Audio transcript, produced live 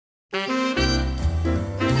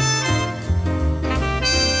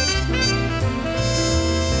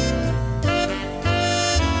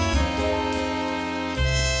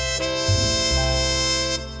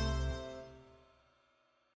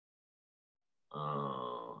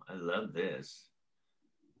Oh, I love this.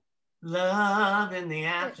 Love in the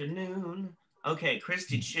afternoon. Okay,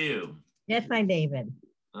 Christy Chu. That's my David.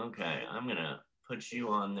 Okay, I'm gonna put you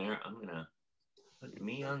on there. I'm gonna put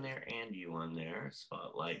me on there and you on there.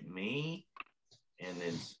 Spotlight me, and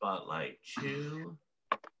then spotlight Chu.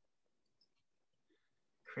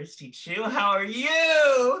 Christy Chu, how are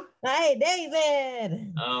you? Hi,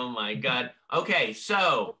 David. Oh my God. Okay,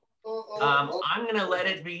 so I'm gonna let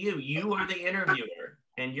it be you. You are the interviewer,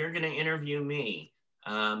 and you're gonna interview me.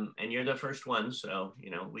 And you're the first one, so you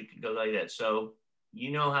know we could go like that. So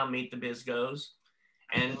you know how Meet the Biz goes.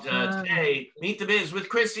 And today, Meet the Biz with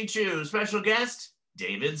Christy Chu, special guest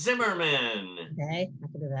David Zimmerman. Okay, I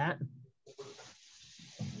can do that.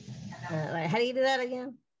 How do you do that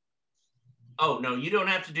again? Oh no, you don't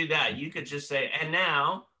have to do that. You could just say, and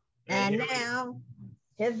now. And now,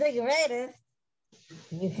 here's the greatest.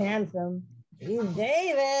 He's handsome. He's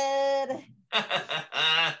David.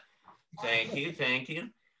 Thank you, thank you.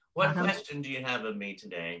 What question do you have of me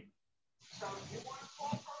today?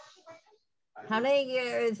 How many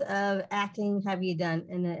years of acting have you done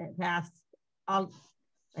in the past?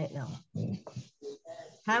 Wait, no.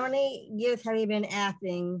 How many years have you been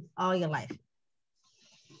acting all your life?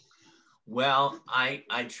 Well, I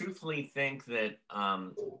truthfully think that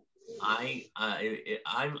I'm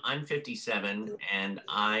 57, and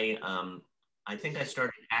I think I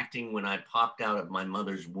started acting when I popped out of my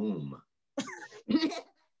mother's womb.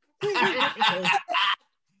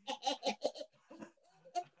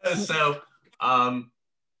 So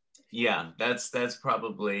yeah, that's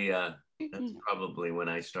probably when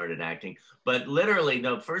I started acting. But literally,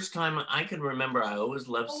 the first time I can remember, I always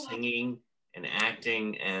loved singing and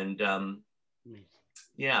acting, and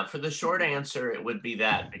yeah, for the short answer, it would be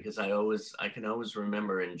that, because I can always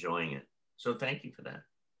remember enjoying it. So thank you for that.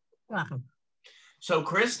 Welcome. So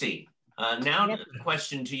Christy, now the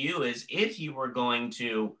question to you is, if you were going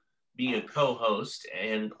to be a co-host,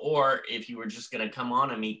 or if you were just going to come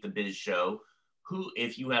on a Meet the Biz show,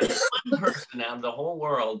 if you had one person out of the whole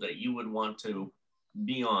world that you would want to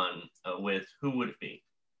be on with, who would it be?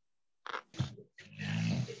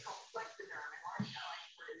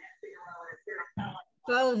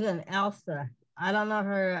 Frozen Elsa. I don't know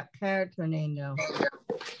her character name though.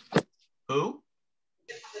 Who?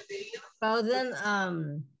 Frozen,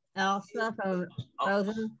 Elsa from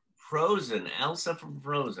Frozen. Oh, Frozen, Elsa from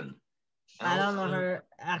Frozen. Elsa. I don't know her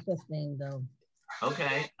actress name though.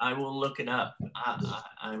 Okay, I will look it up.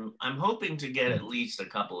 I'm hoping to get at least a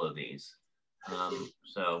couple of these.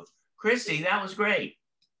 So, Christy, that was great.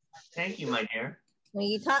 Thank you, my dear. Well,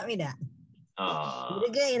 you taught me that.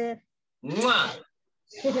 You did it. Mwah!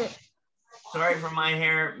 Sorry for my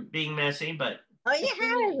hair being messy, but your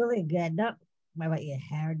hair is really good. Don't worry about your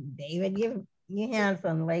hair, David. You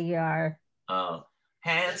handsome the way you are. Oh,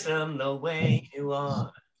 handsome the way you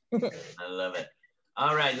are. I love it.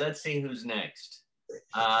 All right, let's see who's next.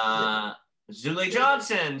 Zuli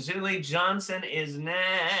Johnson. Zuli Johnson is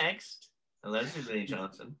next. Hello, Zuli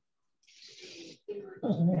Johnson.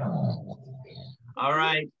 All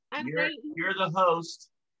right, you're the host.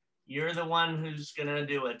 You're the one who's gonna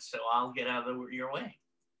do it, so I'll get out of your way.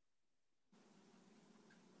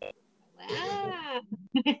 Wow.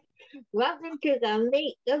 Welcome to the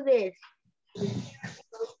Meet the Biz.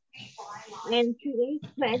 And today's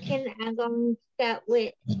question, I'm going to start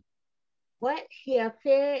with, what's your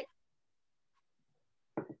favorite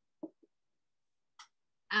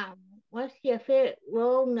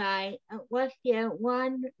role line? What's your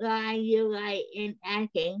one line you like in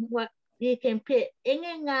acting? What you can pick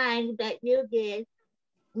any line that you did,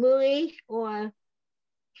 movies or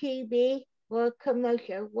TV or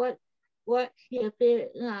commercial. What's your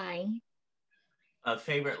favorite line? A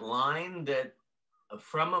favorite line that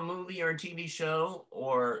from a movie or a TV show,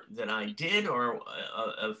 or that I did, or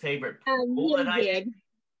a favorite role that I did?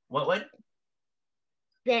 What?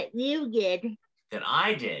 That you did. That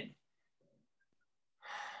I did.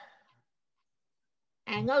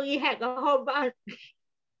 I know you had a whole bunch.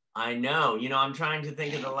 I know. You know, I'm trying to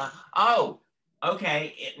think of the line. Oh,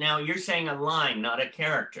 okay. Now you're saying a line, not a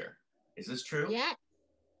character. Is this true? Yeah.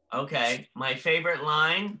 Okay. My favorite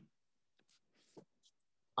line,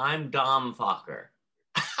 I'm Dom Fokker.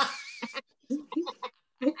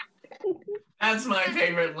 That's my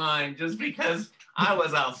favorite line, just because I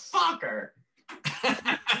was a fucker.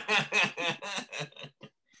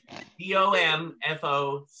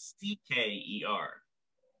 DOMFOCKER.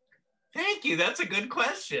 Thank you. That's a good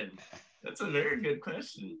question. That's a very good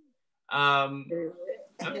question.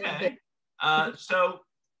 Okay. So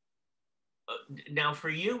now for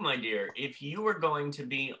you, my dear, if you were going to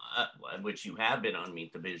be, which you have been on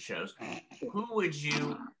Meet the Biz shows, who would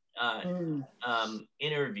you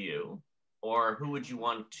interview, or who would you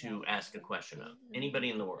want to ask a question of? Anybody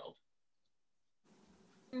in the world?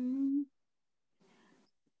 Well,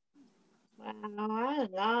 I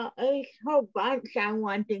don't know. There's a whole bunch I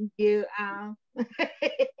want to do.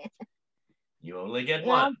 You only get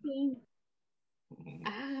one.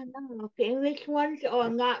 I don't know, famous ones or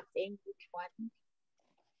not famous ones.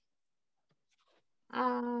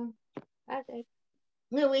 Okay.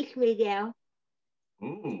 Luis Miguel.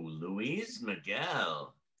 Ooh, Luis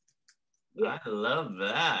Miguel. Yeah. I love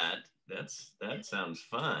that. That sounds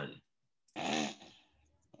fun.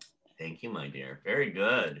 Thank you, my dear. Very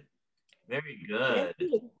good. Very good.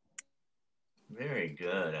 Very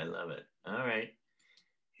good. I love it. All right.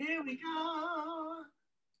 Here we go.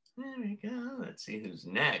 There we go. Let's see who's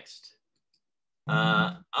next.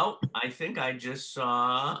 Oh, I think I just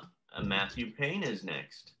saw Matthew Payne is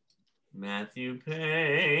next. Matthew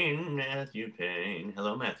Payne, Matthew Payne.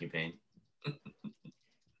 Hello, Matthew Payne.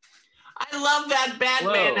 I love that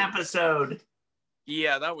Batman episode.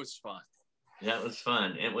 Yeah, that was fun. That was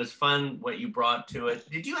fun. It was fun what you brought to it.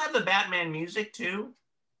 Did you have the Batman music too?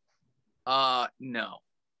 No.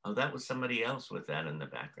 Oh, that was somebody else with that in the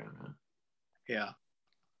background, huh? Yeah.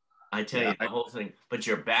 I tell you, the whole thing. But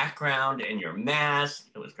your background and your mask,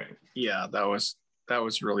 it was great. Yeah, that was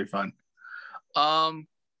really fun.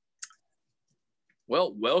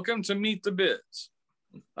 Well, welcome to Meet the Biz.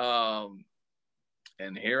 And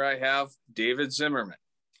here I have David Zimmerman.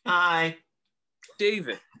 Hi.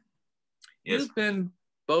 David, yes. You've been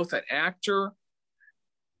both an actor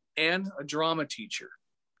and a drama teacher.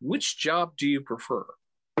 Which job do you prefer?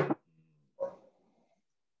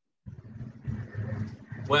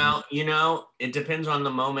 Well, you know, it depends on the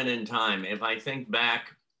moment in time. If I think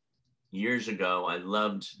back years ago, I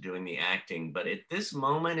loved doing the acting, but at this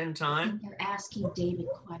moment in time, they're asking David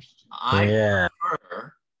questions. I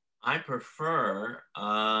prefer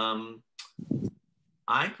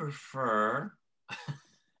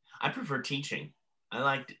teaching.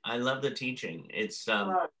 I love the teaching. It's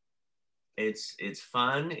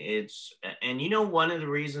fun. And you know, one of the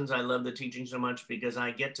reasons I love the teaching so much, because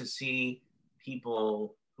I get to see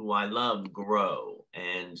people who I love grow,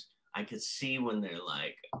 and I could see when they're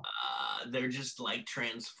just like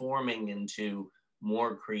transforming into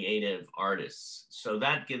more creative artists. So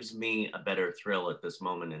that gives me a better thrill at this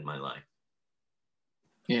moment in my life.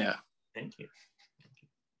 Yeah. Thank you.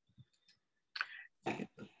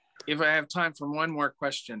 If I have time for one more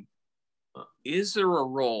question, is there a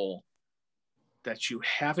role that you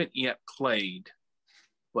haven't yet played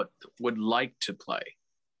but would like to play?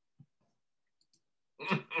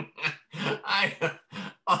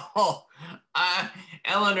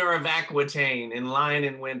 Eleanor of Aquitaine in Lion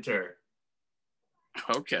in Winter.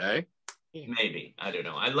 Okay. Maybe. I don't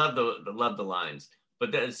know. I love the lines.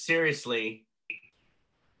 But seriously,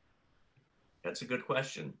 that's a good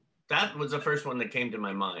question. That was the first one that came to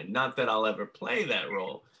my mind. Not that I'll ever play that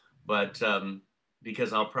role, but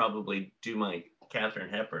because I'll probably do my Katharine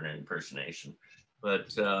Hepburn impersonation.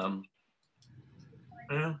 But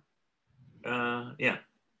yeah,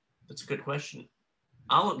 that's a good question.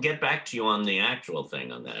 I'll get back to you on the actual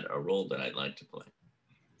thing on that, a role that I'd like to play.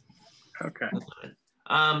 Okay.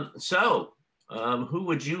 Who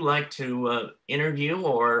would you like to interview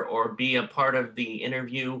or be a part of the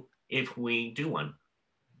interview if we do one?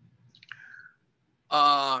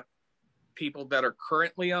 People that are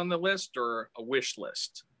currently on the list, or a wish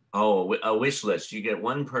list? Oh, a wish list. You get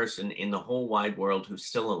one person in the whole wide world who's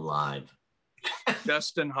still alive.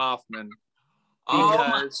 Dustin Hoffman.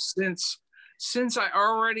 Because since I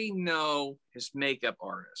already know his makeup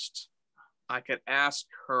artist, I could ask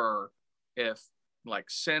her if,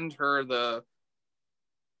 send her the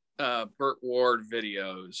Burt Ward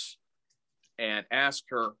videos and ask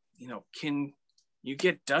her, can you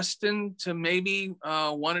get Dustin to maybe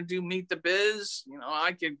want to do Meet the Biz?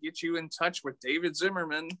 I could get you in touch with David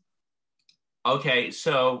Zimmerman. Okay,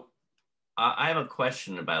 so I have a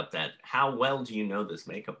question about that. How well do you know this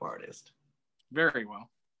makeup artist? Very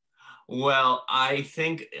well. Well, I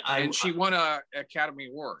think and she won an Academy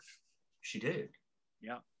Award. She did.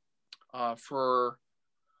 Yeah. For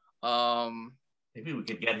maybe we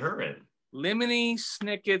could get her in. Lemony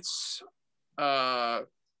Snicket's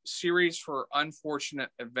series for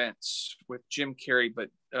Unfortunate Events with Jim Carrey, but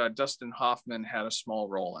Dustin Hoffman had a small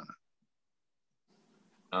role in it.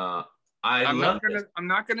 I'm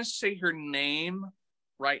not gonna say her name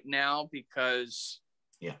right now because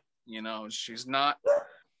she's not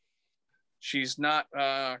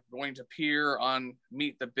going to appear on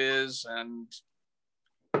Meet the Biz, and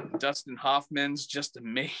Dustin Hoffman's just a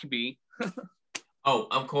maybe. Oh,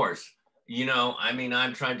 of course. You know, I mean,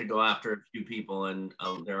 I've tried to go after a few people, and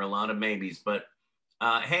there are a lot of maybes. But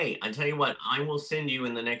hey, I tell you what, I will send you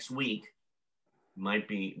in the next week. Might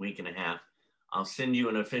be week and a half. I'll send you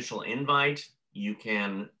an official invite. You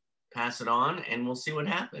can pass it on, and we'll see what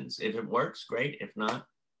happens. If it works, great. If not,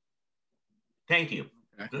 thank you.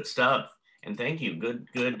 Okay. Good stuff. And thank you.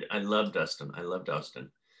 Good. I love Dustin. I love Dustin.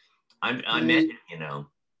 I met him, you know.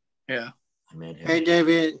 Yeah. I met him. Hey,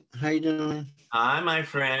 David. How you doing? Hi, my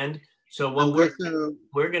friend. So what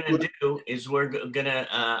we're gonna do is we're gonna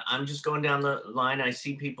I'm just going down the line. I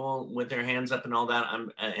see people with their hands up and all that.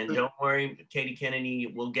 And don't worry, Katie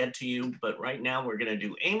Kennedy, we'll get to you. But right now we're gonna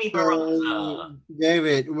do Amy Barraza.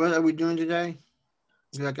 David, what are we doing today?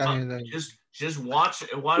 Just watch.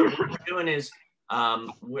 What we're doing is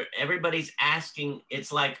where everybody's asking.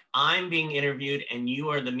 It's like I'm being interviewed and you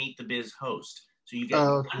are the Meet the Biz host. So you get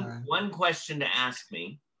one question to ask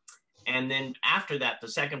me. And then after that, the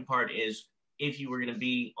second part is if you were going to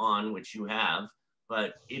be on, which you have,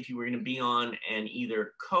 but if you were going to be on and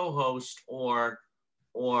either co-host or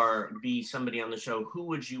be somebody on the show, who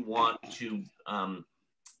would you want to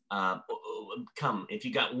come? If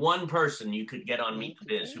you got one person you could get on Meet the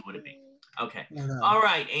Biz, who would it be? Okay. All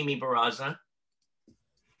right, Amy Barraza.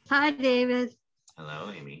 Hi, David.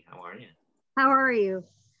 Hello, Amy. How are you? How are you?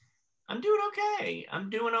 I'm doing okay.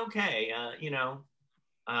 You know,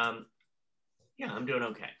 yeah, I'm doing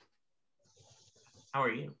okay. How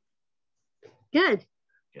are you? Good.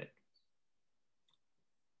 Good.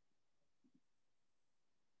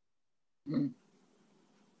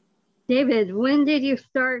 David, when did you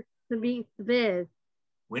start to Meet the Biz?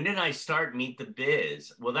 When did I start Meet the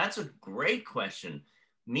Biz? Well, that's a great question.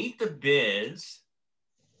 Meet the Biz.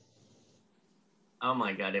 Oh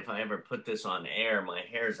my God, if I ever put this on air, my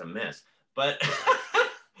hair's a mess. But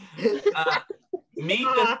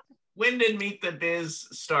when did Meet the Biz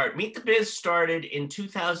start? Meet the Biz started in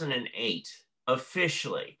 2008,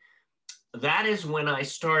 officially. That is when I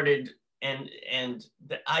started, and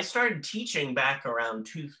I started teaching back around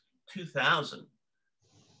 2000,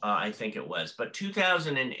 I think it was. But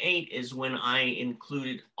 2008 is when I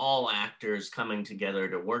included all actors coming together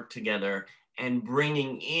to work together and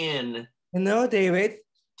bringing in. Hello, David.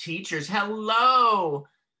 Teachers, hello.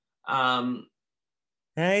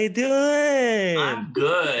 How you doing? I'm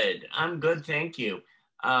good, thank you.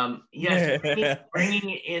 Yes, bringing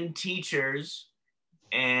in teachers,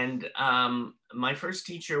 and my first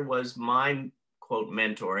teacher was my quote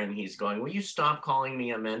mentor, and he's going, will you stop calling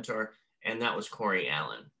me a mentor? And that was Corey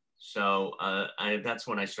Allen. So that's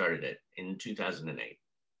when I started it in 2008.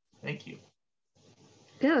 Thank you.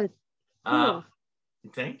 Good. Cool.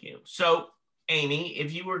 Thank you. So Amy,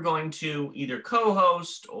 if you were going to either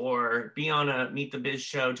co-host or be on a Meet the Biz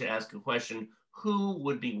show to ask a question, who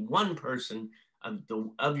would be one person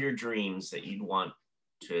of your dreams that you'd want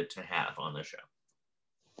to have on the show?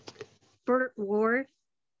 Burt Ward.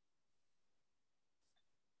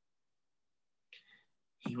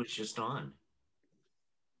 He was just on.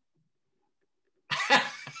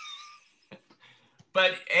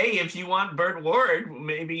 But hey, if you want Burt Ward,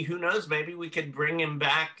 maybe, who knows, maybe we could bring him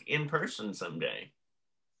back in person someday.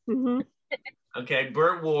 Mm-hmm. Okay,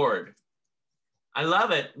 Burt Ward. I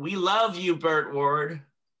love it. We love you, Burt Ward.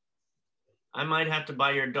 I might have to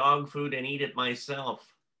buy your dog food and eat it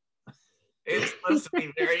myself. It's supposed to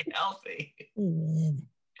be very healthy.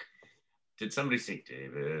 Did somebody say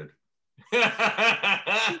David?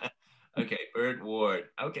 Okay, Burt Ward.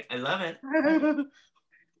 Okay, I love it.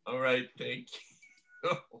 All right, thank you.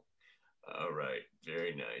 All right,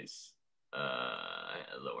 very nice.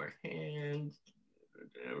 Lower hand,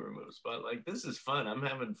 remove spotlight. This is fun. I'm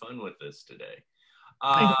having fun with this today.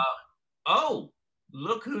 Oh,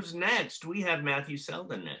 look who's next. We have Matthew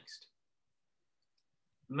Selden next.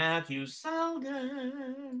 Matthew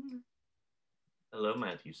Selden. Hello,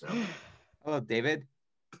 Matthew Selden. Hello, David.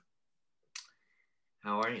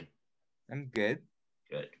 How are you? I'm good.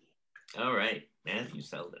 Good. All right, Matthew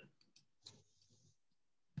Selden.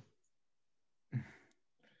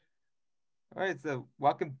 All right, so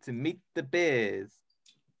welcome to Meet the Biz.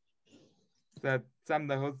 So I'm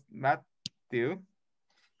the host, Matthew.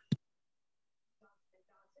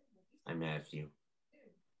 I'm Matthew.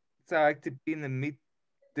 So I like to be in the Meet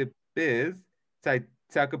the Biz. So I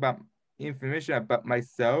talk about information about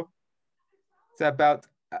myself. So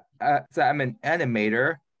so I'm an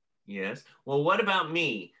animator. Yes. Well, what about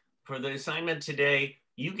me? For the assignment today,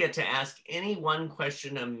 you get to ask any one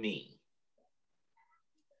question of me.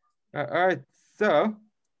 All right, so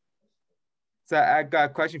I got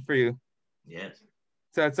a question for you. Yes.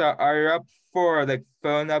 So are you up for like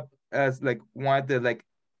phone up as like one of the like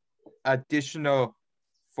additional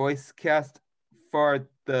voice cast for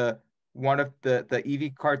the one of the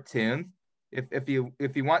Eevee cartoons if you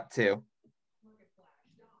want to.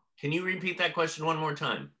 Can you repeat that question one more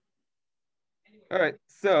time? All right,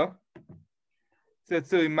 so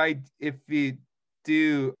we might, if we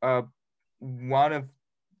do one of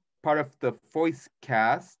part of the voice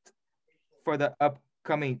cast for the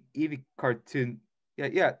upcoming Eevee cartoon,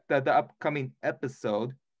 the upcoming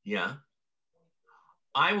episode. Yeah,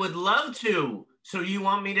 I would love to. So you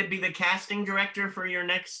want me to be the casting director for your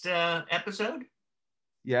next episode?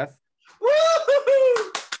 Yes.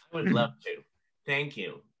 Woo-hoo-hoo! I would love to. Thank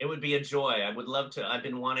you. It would be a joy. I would love to. I've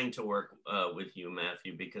been wanting to work with you,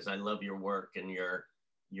 Matthew, because I love your work and your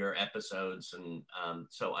episodes, and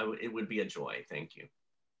so it would be a joy. Thank you.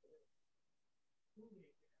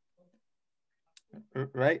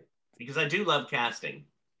 Right. Because I do love casting.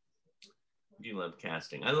 I do love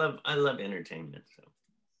casting. I love entertainment. So.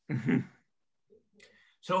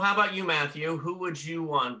 So how about you, Matthew? Who would you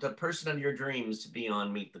want, the person of your dreams, to be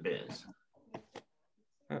on Meet the Biz?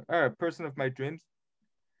 All right, person of my dreams.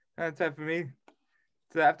 That's time for me.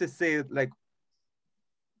 So I have to say, like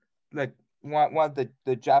one of the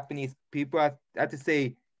Japanese people. I have to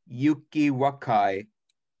say Yuki Wakai.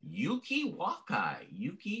 Yuki Wakai.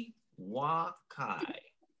 Yuki Wakai.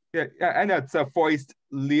 Yeah, I know. It's voiced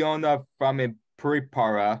Leona from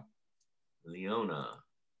Prepara. Leona.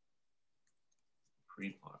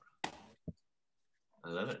 Prepara. I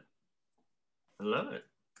love it. I love it.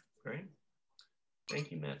 Great.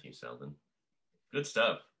 Thank you, Matthew Selden. Good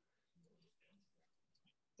stuff.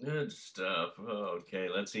 Good stuff. Okay,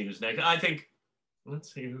 let's see who's next.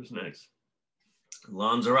 Let's see who's next.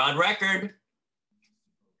 Lonzerod Record.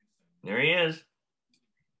 There he is.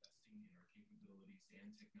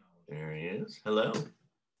 There he is. Hello.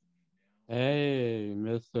 Hey,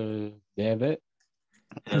 Mr. David.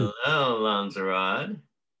 Hello, Lonzerod.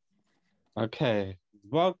 Okay,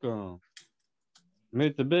 welcome.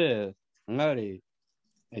 Meet the Biz, ladies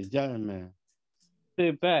and gentlemen.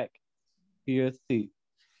 Sit back to your seat.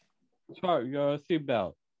 Strap your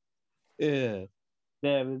seatbelt. Is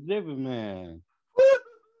David Zimmerman.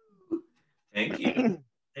 Thank you.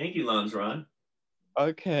 Thank you, Lonzerod.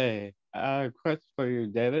 Okay, I have a question for you,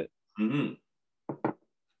 David. Mm-hmm.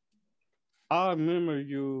 I remember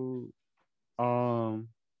you,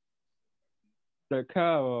 the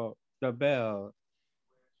Carol, the Bell.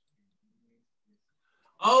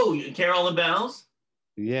 Oh, Carol the Bells?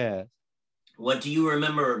 Yes. What do you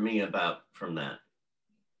remember me about from that?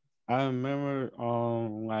 I remember,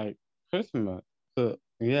 like Christmas.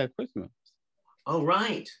 Christmas. Oh,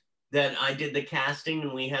 right. That I did the casting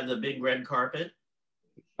and we had the big red carpet.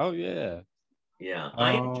 Oh, yeah. Yeah,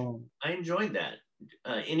 I enjoyed that.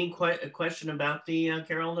 Any question about the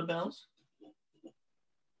Carol the Bells?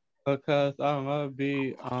 Because I want to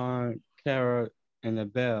be on Carol and the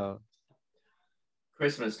Bell.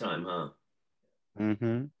 Christmas time, huh?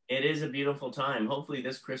 Mm-hmm. It is a beautiful time. Hopefully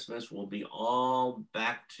this Christmas will be all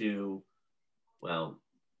back to, well,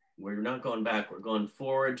 we're not going back. We're going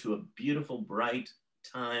forward to a beautiful, bright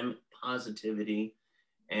time, positivity.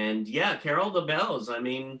 And yeah, Carol the Bells. I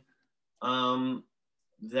mean,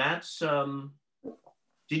 that's,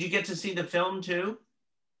 did you get to see the film too?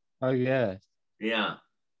 Oh, yes. Yeah.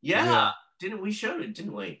 Yeah. Didn't we show it,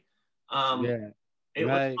 didn't we? Yeah. It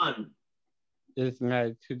was fun. It's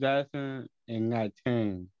like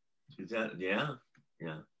 2019. Yeah.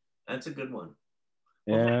 That's a good one.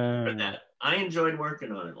 Well, thank you for that. I enjoyed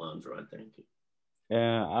working on it, Lonzerod. Thank you.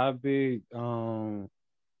 And I'll be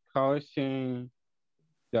coaching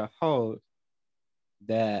the host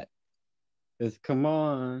that is come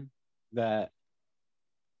on that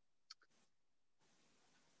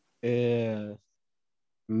is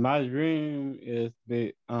my dream is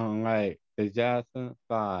be on like the Jackson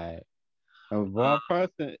 5. And one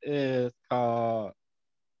person is called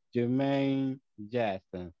Jermaine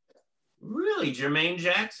Jackson. Really? Jermaine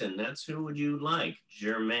Jackson. That's who would you like?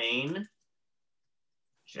 Jermaine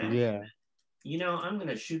Jackson. Yeah. You know, I'm going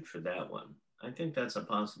to shoot for that one. I think that's a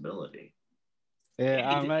possibility. Yeah,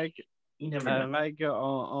 I like you never know. I like your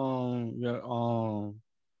oh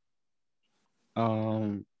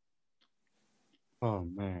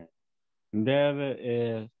man. David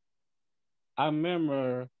is I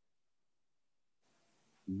remember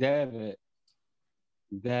David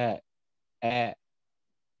that at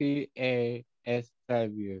PASW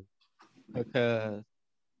because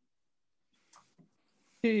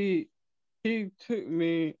he took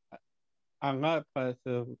me a lot of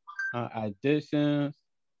places auditions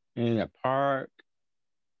in the park.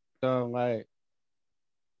 So like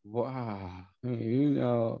wow, you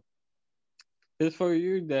know, it's for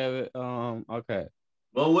you, David. Okay.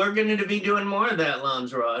 Well, we're going to be doing more of that,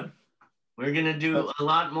 Lanzrod. We're going to do a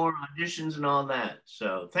lot more auditions and all that.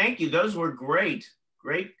 So thank you. Those were great.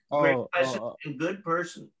 Great questions and good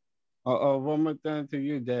person. One more thing to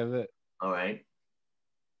you, David. All right.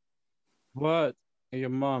 What is your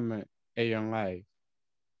moment in your life?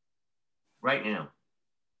 Right now.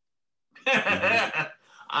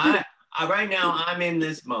 Right now I'm in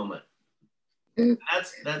this moment.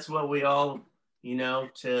 That's what we all, you know,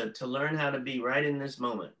 to learn how to be right in this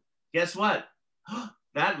moment. Guess what?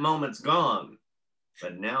 That moment's gone.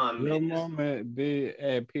 But now I'm your moment be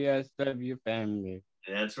a PSW family.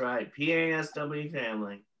 That's right. PASW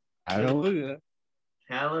family. Hallelujah.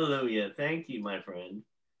 Hallelujah. Thank you, my friend.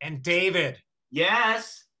 And David.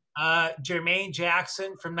 Yes. Jermaine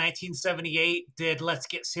Jackson from 1978 did Let's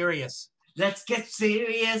Get Serious. Let's get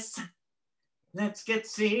serious. Let's get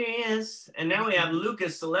serious. And now we have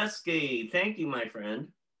Lucas Zaleski. Thank you, my friend.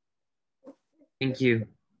 Thank you.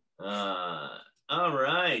 All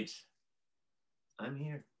right. I'm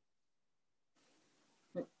here.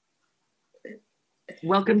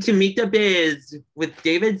 Welcome to Meet the Biz with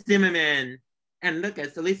David Zimmerman and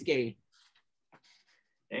Lucas Zaleski.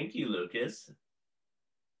 Thank you, Lucas.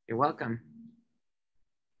 You're welcome.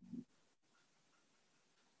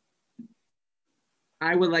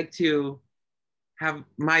 I would like to have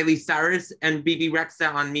Miley Cyrus and BB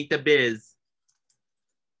Rexa on Meet the Biz.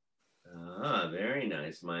 Ah, very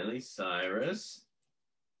nice. Miley Cyrus.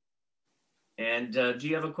 And do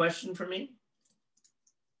you have a question for me?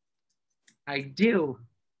 I do.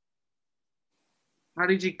 How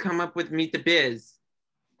did you come up with Meet the Biz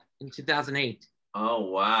in 2008? Oh,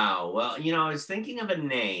 wow. Well, you know, I was thinking of a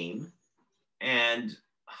name and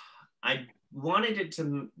I wanted it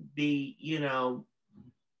to be, you know,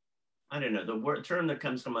 I don't know, the term that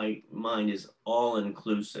comes to my mind is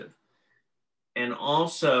all-inclusive. And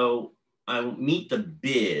also, I Meet the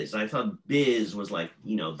Biz. I thought biz was like,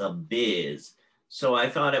 you know, the biz. So I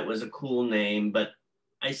thought it was a cool name, but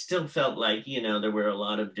I still felt like, you know, there were a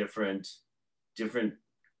lot of different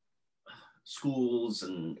schools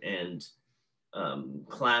and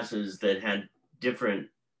classes that had different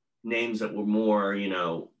names that were more, you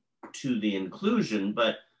know, to the inclusion.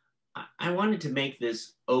 But I wanted to make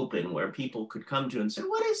this open where people could come to and say,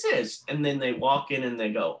 what is this? And then they walk in and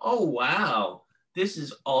they go, oh, wow, this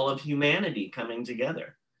is all of humanity coming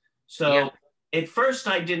together. So yeah. At first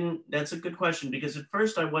I didn't, that's a good question, because at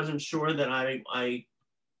first I wasn't sure that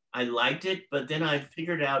I liked it, but then I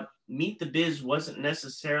figured out Meet the Biz wasn't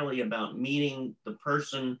necessarily about meeting the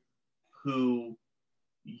person who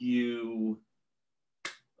you,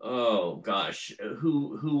 oh gosh,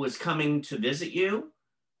 who was coming to visit you.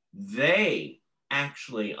 They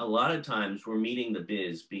actually, a lot of times were meeting the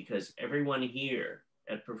biz because everyone here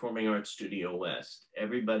at Performing Arts Studio West,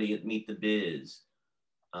 everybody at Meet the Biz,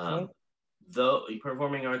 the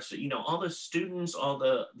Performing Arts, you know, all the students, all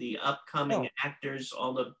the upcoming actors,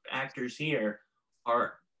 all the actors here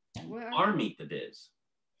are Meet the Biz.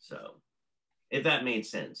 So, if that made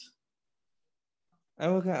sense.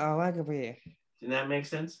 Okay, I like it. Did that make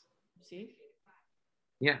sense?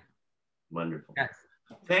 Yeah. Wonderful. Yes.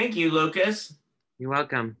 Thank you, Lucas. You're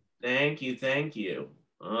welcome. Thank you, thank you.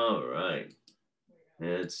 All right.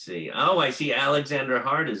 Let's see. Oh, I see Alexandra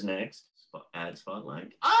Hart is next. Ad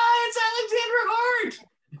Spotlight. Oh, it's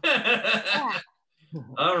Alexandra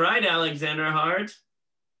Hart. All right, Alexandra Hart.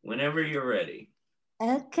 Whenever you're ready.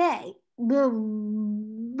 Okay. Welcome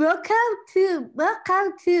to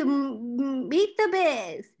Meet the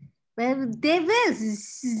Biz with David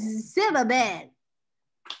Zimmerman.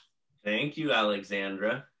 Thank you,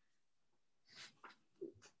 Alexandra.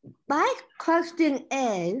 My question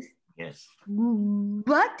is, yes.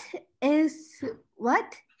 What is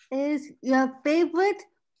your favorite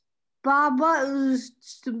Barbara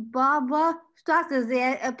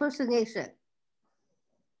Streisand impersonation?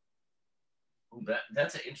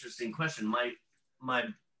 That's an interesting question. My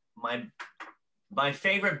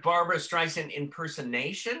favorite Barbara Streisand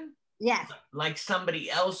impersonation? Yes. Like somebody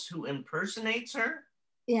else who impersonates her?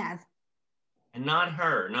 Yes. And not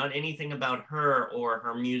her, not anything about her or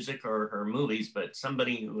her music or her movies, but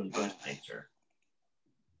somebody who impersonates her.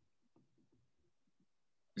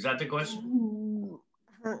 Is that the question?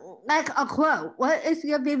 Like a quote. What is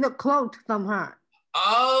your favorite quote from her?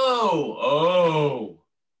 Oh.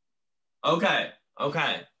 Okay.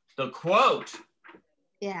 The quote.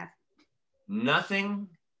 Yeah. Nothing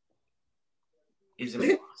is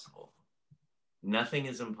impossible. Nothing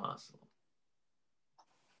is impossible.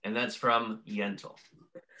 And that's from Yentl.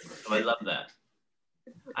 So I love that.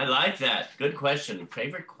 I like that. Good question.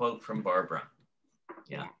 Favorite quote from Barbara.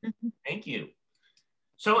 Yeah. Thank you.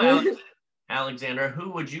 So Alexandra,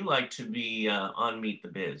 who would you like to be on Meet the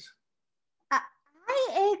Biz? I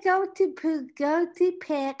am going to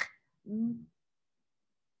pick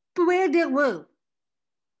Brandon Wu.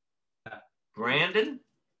 Brandon?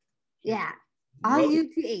 Yeah.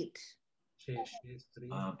 R-U-T-H.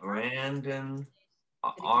 Brandon,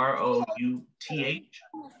 R-O-U-T-H?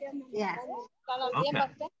 Yeah. Okay.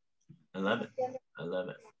 I love it. I love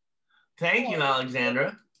it. Thank you,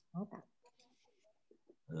 Alexandra. I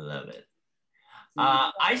love it.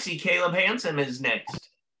 I see Caleb Hansen is next.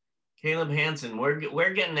 Caleb Hansen, we're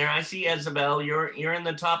getting there. I see Isabel. You're in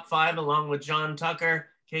the top 5 along with John Tucker,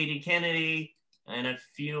 Katie Kennedy, and a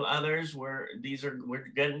few others. We're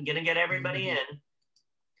gonna get everybody in.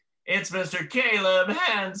 It's Mr. Caleb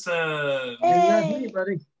Hansen. Hey,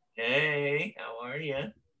 buddy. Hey, how are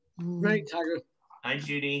you? Great, Tiger. Hi,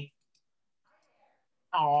 Judy.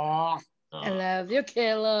 Aw. I love you,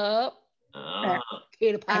 Caleb.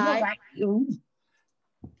 Caleb pie.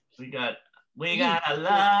 We got a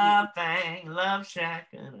love thing, love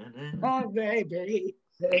shack. Oh, baby.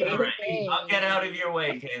 All right, I'll get out of your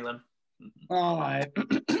way, Caleb. All right.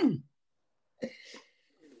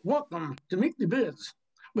 Welcome to Meet the Biz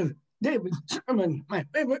with David Zimmerman, my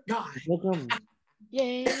favorite guy. Welcome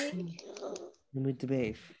Yay. to Meet the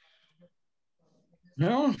Biz.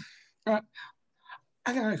 Well, I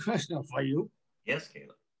got a question for you. Yes,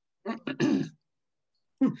 Caleb.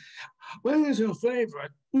 What is your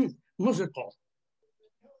favorite musical?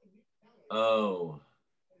 Oh,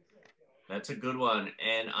 that's a good one.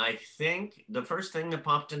 And I think the first thing that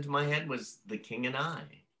popped into my head was The King and I.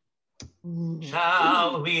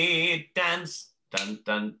 Shall we dance? Dun,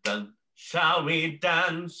 dun, dun. Shall we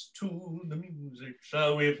dance to the music?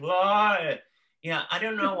 Shall we fly? Yeah, I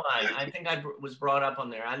don't know why. I think I was brought up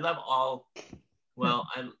on there. I love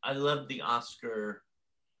I love the Oscar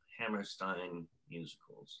Hammerstein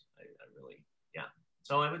musicals. I really, yeah.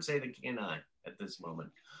 So I would say The King and I at this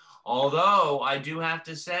moment. Although I do have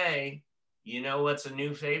to say, you know what's a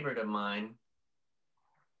new favorite of mine?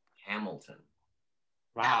 Hamilton.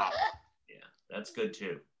 Wow. Yeah, that's good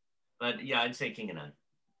too. But yeah, I'd say King and I.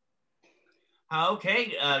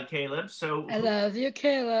 Okay, Caleb. So I love you,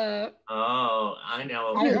 Caleb. Oh, I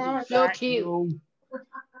know. You're so cute.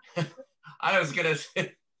 I was gonna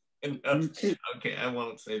say no. Okay, I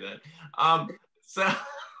won't say that.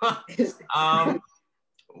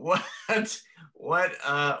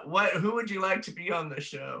 Who would you like to be on the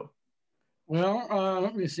show? Well,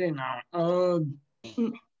 let me see now.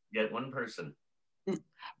 Get one person.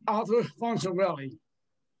 Arthur Fonzarelli.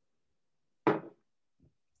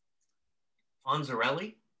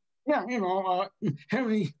 Fonzarelli? Yeah, you know,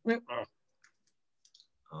 Henry Whitler.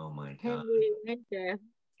 Oh my God. Henry Winter.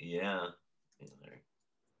 Yeah.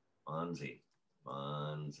 Fonzie.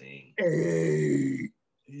 Hey.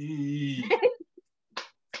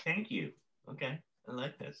 Thank you. Okay, I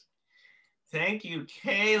like this. Thank you,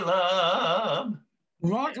 Caleb.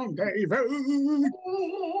 Welcome, David.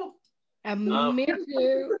 I miss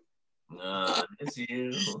you. I miss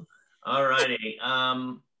you. All righty.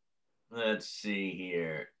 Let's see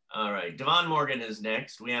here. All right, Devon Morgan is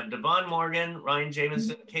next. We have Devon Morgan, Ryan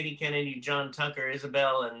Jameson, Katie Kennedy, John Tucker,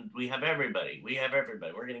 Isabel, and we have everybody. We're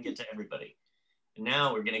going to get to everybody. And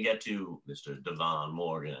now we're going to get to Mr. Devon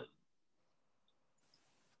Morgan.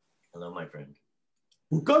 Hello, my friend.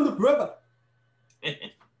 Wakanda forever.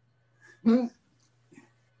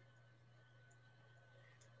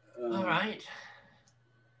 All right.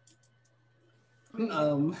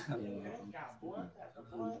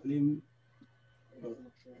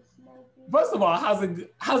 First of all, how's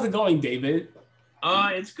it going, David?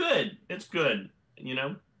 It's good. It's good. You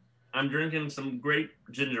know, I'm drinking some great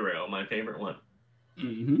ginger ale, my favorite one.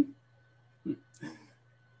 Mm-hmm.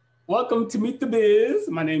 Welcome to Meet the Biz.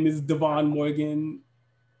 My name is Devon Morgan,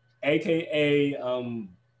 aka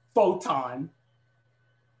Photon.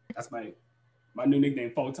 That's my new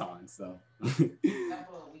nickname, Photon. So,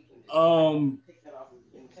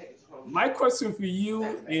 my question for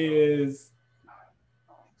you is,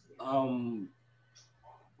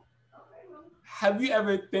 have you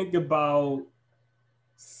ever think about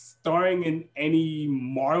starring in any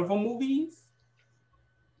Marvel movies,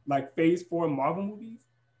 like Phase 4 Marvel movies?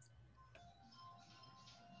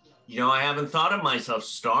 You know, I haven't thought of myself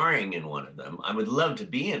starring in one of them. I would love to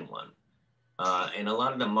be in one. And a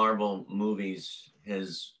lot of the Marvel movies, a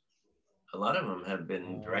lot of them have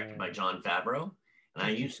been directed by Jon Favreau. And I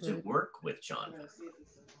used to work with Jon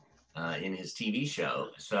Favreau in his TV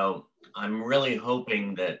show. So I'm really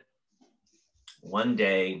hoping that one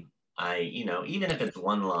day even if it's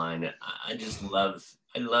one line, I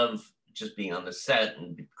love just being on the set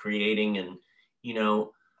and creating and,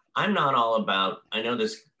 I'm not all about, I know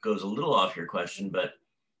this goes a little off your question, but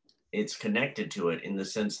it's connected to it in the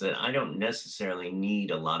sense that I don't necessarily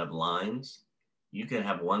need a lot of lines. You can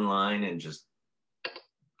have one line and just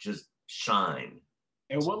shine.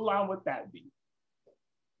 And what line would that be?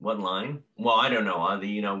 What line? Well, I don't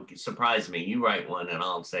know. Surprise me. You write one and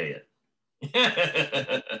I'll say it.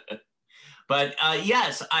 But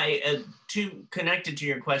yes, connected to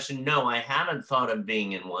your question, no, I haven't thought of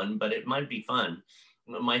being in one, but it might be fun.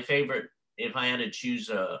 My favorite, if I had to choose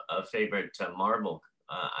a favorite Marvel,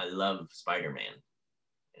 I love Spider-Man.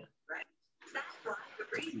 Yeah.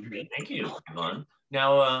 Thank you, Yvonne.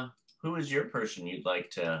 Now, who is your person you'd like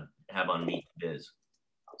to have on Meet The Biz?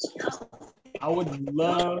 I would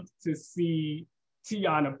love to see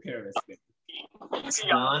Tiana Paris.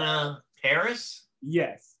 Tiana Paris?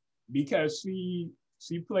 Yes, because she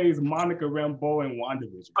plays Monica Rambeau in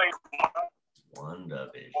WandaVision.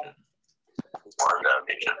 WandaVision.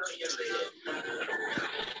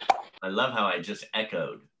 I love how I just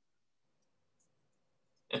echoed.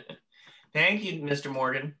 Thank you, Mr.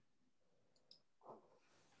 Morgan.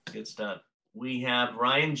 Good stuff. We have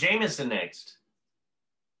Ryan Jameson next.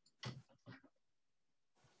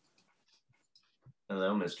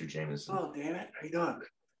 Hello, Mr. Jameson. Oh, damn it. How you doing?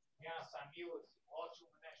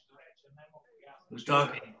 Who's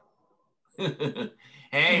talking?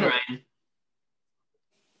 Hey, Ryan.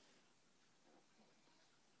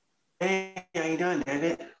 Hey, how you doing,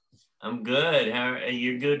 David? I'm good. How are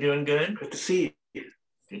you? Good, doing good? Good to see you.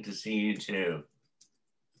 Good to see you too.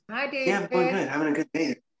 Hi, David. Yeah, I'm doing good. Having a good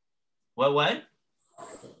day. What?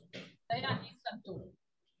 Ja nisam tu.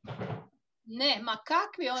 Ne, ma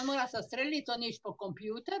kakvi, on mora se streljiti, on ići po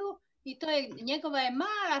kompjuteru i to je, njegova je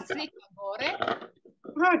mala slika gore.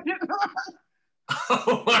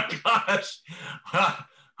 Oh my gosh.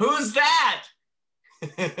 Who's that?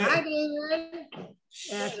 Hi, David.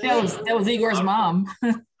 That was Igor's mom.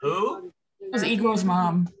 Who? It was Igor's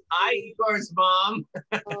mom. Hi, Igor's mom.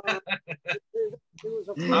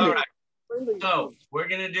 All right. So we're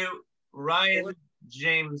going to do Ryan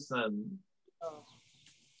Jameson.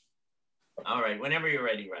 All right. Whenever you're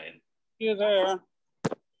ready, Ryan. You there?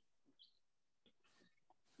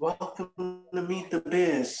 Welcome to Meet the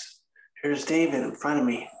Biz. Here's David in front of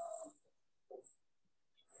me.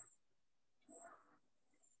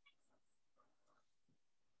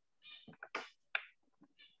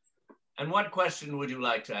 And what question would you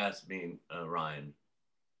like to ask me, Ryan?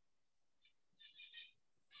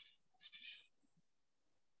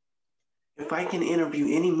 If I can interview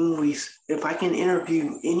any movie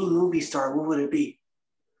star, what would it be?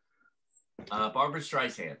 Barbara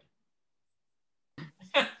Streisand.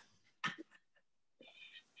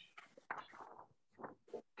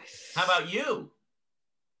 How about you?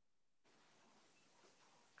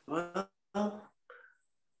 Well,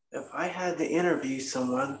 if I had to interview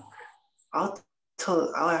someone, I'll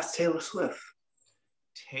ask Taylor Swift.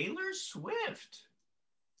 Taylor Swift.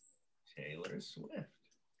 Taylor Swift.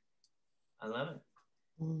 I love it.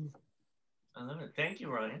 I love it. Thank you,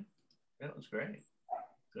 Ryan. That was great.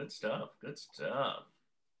 Good stuff. Good stuff.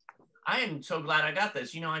 I am so glad I got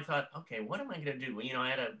this. I thought, okay, what am I going to do? I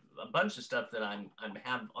had a bunch of stuff that I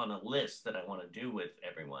have on a list that I want to do with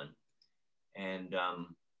everyone. And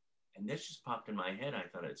this just popped in my head. I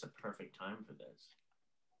thought it's a perfect time for this.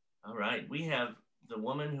 All right. We have the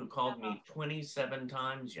woman who called me 27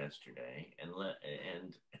 times yesterday and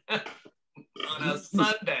on a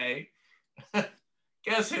Sunday.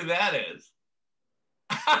 Guess who that is?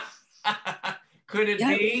 Could it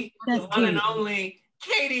be the one and only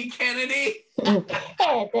Katie Kennedy?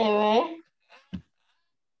 Hey there.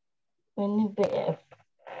 Well,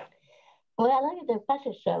 I like the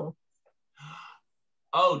fashion show.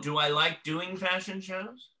 Oh, do I like doing fashion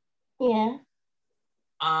shows? Yeah.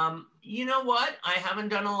 You know what? I haven't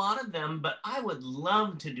done a lot of them, but I would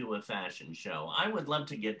love to do a fashion show. I would love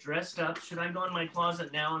to get dressed up. Should I go in my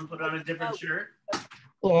closet now and put on a different shirt?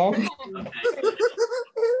 Yeah. Okay.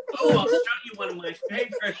 Oh, I'll show you one of my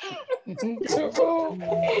favorites. Wait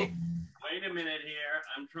a minute here.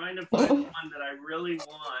 I'm trying to find one that I really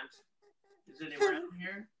want. Is it around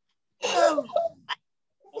here?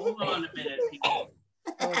 Hold on a minute, people.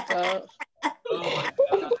 Oh, God. Oh, my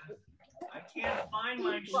God. I can't find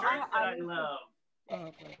my shirt that I love.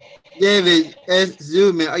 David,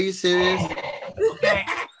 Zimmerman, are you serious? Okay,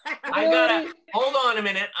 I gotta hold on a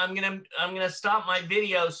minute. I'm gonna stop my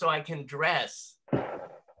video so I can dress.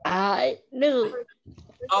 I knew.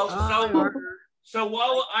 Oh, so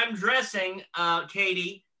while I'm dressing,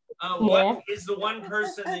 Katie, what is the one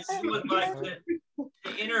person that you would like to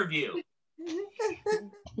interview?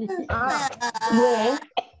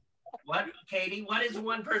 What, Katie? What is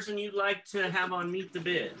one person you'd like to have on Meet the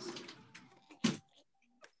Biz?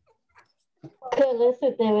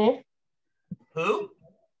 Who?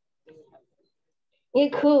 You're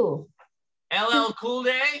cool. LL Cool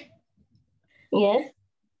Day? Yes.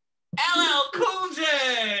 LL Cool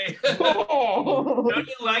J! Don't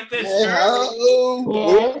you like this shirt?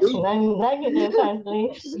 Yes, I'm liking it,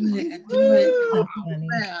 frankly.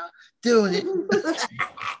 Doing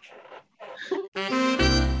it.